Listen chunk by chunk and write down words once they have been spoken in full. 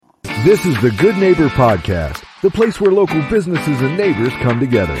This is the Good Neighbor Podcast, the place where local businesses and neighbors come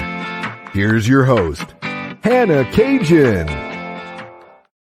together. Here's your host, Hannah Cajun.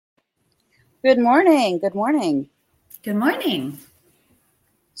 Good morning. Good morning. Good morning.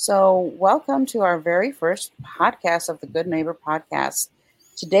 So welcome to our very first podcast of the Good Neighbor Podcast.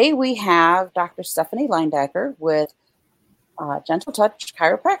 Today we have Dr. Stephanie Leindecker with Gentle Touch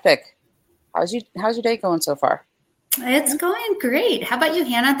Chiropractic. How's your day going so far? It's going great. How about you,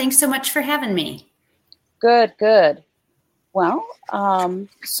 Hannah? Thanks so much for having me. Good. Well,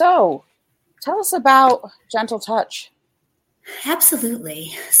 so tell us about Gentle Touch.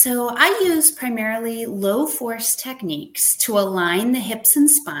 Absolutely. So I use primarily low force techniques to align the hips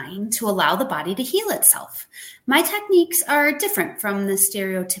and spine to allow the body to heal itself. My techniques are different from the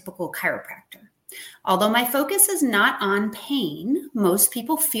stereotypical chiropractor. Although my focus is not on pain, most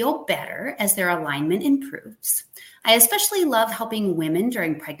people feel better as their alignment improves. I especially love helping women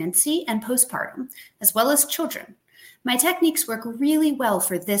during pregnancy and postpartum, as well as children. My techniques work really well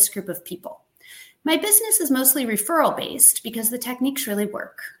for this group of people. My business is mostly referral-based because the techniques really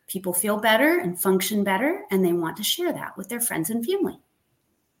work. People feel better and function better, and they want to share that with their friends and family.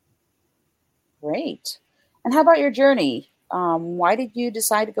 Great. And how about your journey? Why did you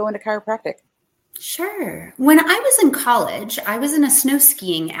decide to go into chiropractic? Sure. When I was in college, I was in a snow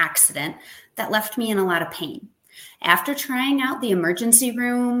skiing accident that left me in a lot of pain. After trying out the emergency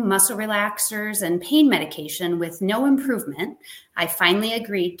room, muscle relaxers, and pain medication with no improvement, I finally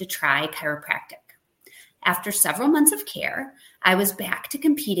agreed to try chiropractic. After several months of care, I was back to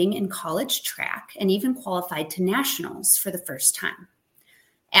competing in college track and even qualified to nationals for the first time.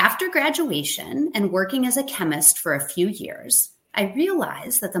 After graduation and working as a chemist for a few years, I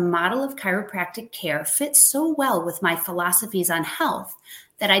realized that the model of chiropractic care fits so well with my philosophies on health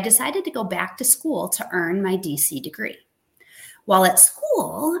that I decided to go back to school to earn my DC degree. While at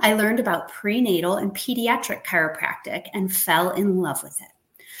school, I learned about prenatal and pediatric chiropractic and fell in love with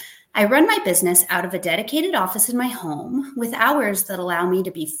it. I run my business out of a dedicated office in my home with hours that allow me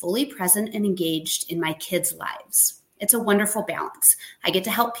to be fully present and engaged in my kids' lives. It's a wonderful balance. I get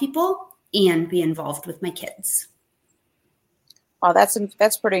to help people and be involved with my kids. Oh,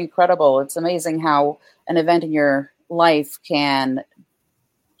 that's pretty incredible. It's amazing how an event in your life can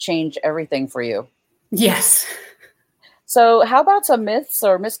change everything for you. Yes. So how about some myths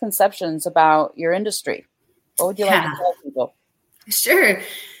or misconceptions about your industry? What would you like to tell people? Sure.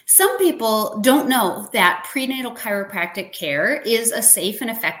 Some people don't know that prenatal chiropractic care is a safe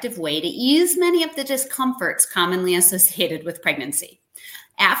and effective way to ease many of the discomforts commonly associated with pregnancy.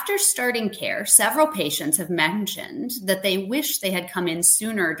 After starting care, several patients have mentioned that they wish they had come in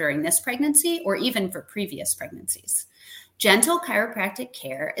sooner during this pregnancy or even for previous pregnancies. Gentle chiropractic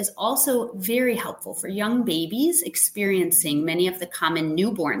care is also very helpful for young babies experiencing many of the common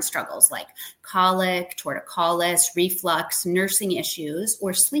newborn struggles like colic, torticollis, reflux, nursing issues,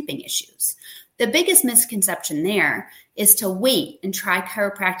 or sleeping issues. The biggest misconception there is to wait and try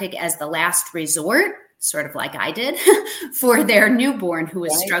chiropractic as the last resort, sort of like I did, for their newborn who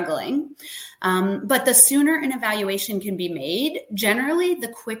is struggling. But the sooner an evaluation can be made, generally the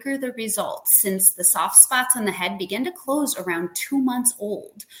quicker the results, since the soft spots on the head begin to close around 2 months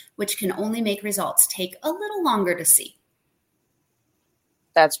old, which can only make results take a little longer to see.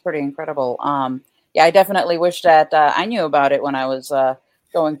 That's pretty incredible. Yeah, I definitely wish that I knew about it when I was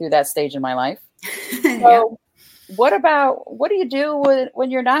going through that stage in my life. So what do you do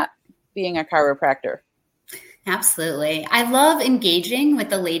when you're not being a chiropractor? Absolutely. I love engaging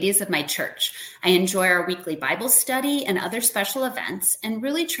with the ladies of my church. I enjoy our weekly Bible study and other special events and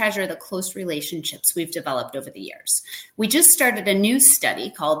really treasure the close relationships we've developed over the years. We just started a new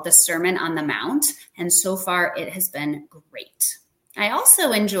study called the Sermon on the Mount, and so far it has been great. I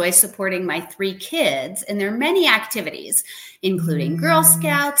also enjoy supporting my 3 kids in their many activities, including Girl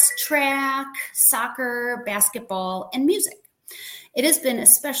Scouts, track, soccer, basketball, and music. It has been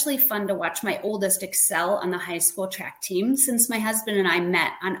especially fun to watch my oldest excel on the high school track team since my husband and I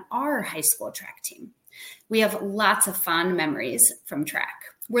met on our high school track team. We have lots of fond memories from track.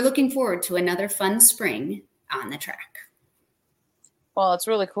 We're looking forward to another fun spring on the track. Well, it's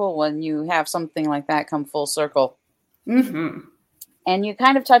really cool when you have something like that come full circle. Mm-hmm. And you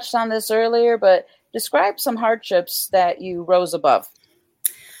kind of touched on this earlier, but describe some hardships that you rose above.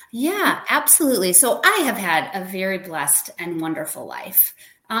 Yeah, absolutely. So I have had a very blessed and wonderful life.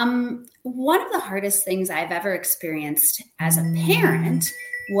 One of the hardest things I've ever experienced as a parent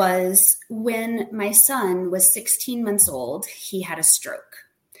was when my son was 16 months old, he had a stroke.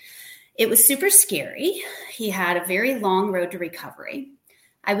 It was super scary. He had a very long road to recovery.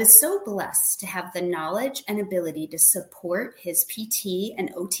 I was so blessed to have the knowledge and ability to support his PT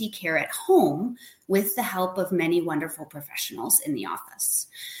and OT care at home with the help of many wonderful professionals in the office.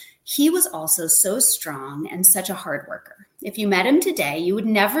 He was also so strong and such a hard worker. If you met him today, you would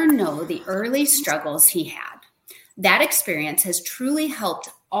never know the early struggles he had. That experience has truly helped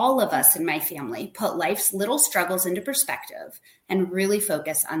all of us in my family put life's little struggles into perspective and really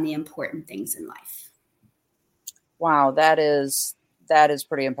focus on the important things in life. Wow, that is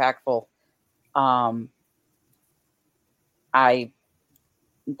pretty impactful.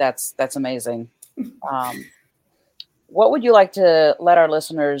 That's amazing. What would you like to let our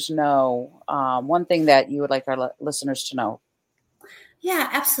listeners know? One thing that you would like our listeners to know? Yeah,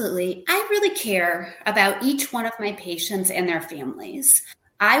 absolutely. I really care about each one of my patients and their families.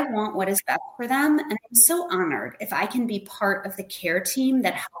 I want what is best for them, and I'm so honored if I can be part of the care team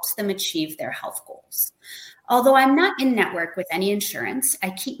that helps them achieve their health goals. Although I'm not in network with any insurance, I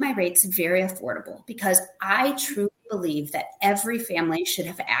keep my rates very affordable because I truly believe that every family should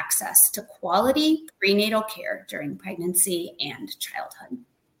have access to quality prenatal care during pregnancy and childhood.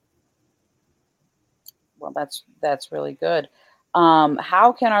 Well, that's really good.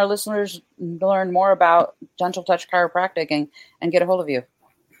 How can our listeners learn more about Gentle Touch Chiropractic and get a hold of you?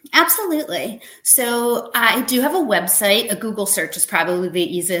 Absolutely. So I do have a website. A Google search is probably the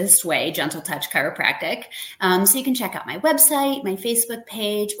easiest way, Gentle Touch Chiropractic. So you can check out my website, my Facebook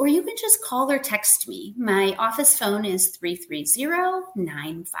page, or you can just call or text me. My office phone is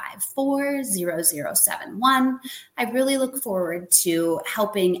 330-954-0071. I really look forward to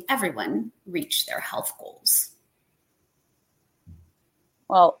helping everyone reach their health goals.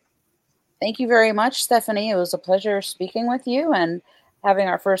 Well, thank you very much, Stephanie. It was a pleasure speaking with you and having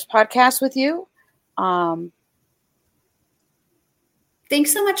our first podcast with you.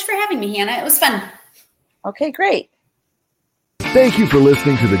 Thanks so much for having me, Hannah. It was fun. Okay, great. Thank you for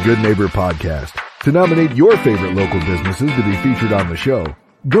listening to the Good Neighbor Podcast. To nominate your favorite local businesses to be featured on the show,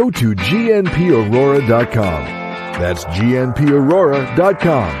 go to gnpaurora.com. That's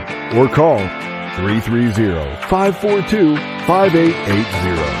gnpaurora.com or call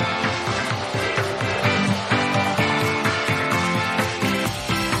 330-542-5880.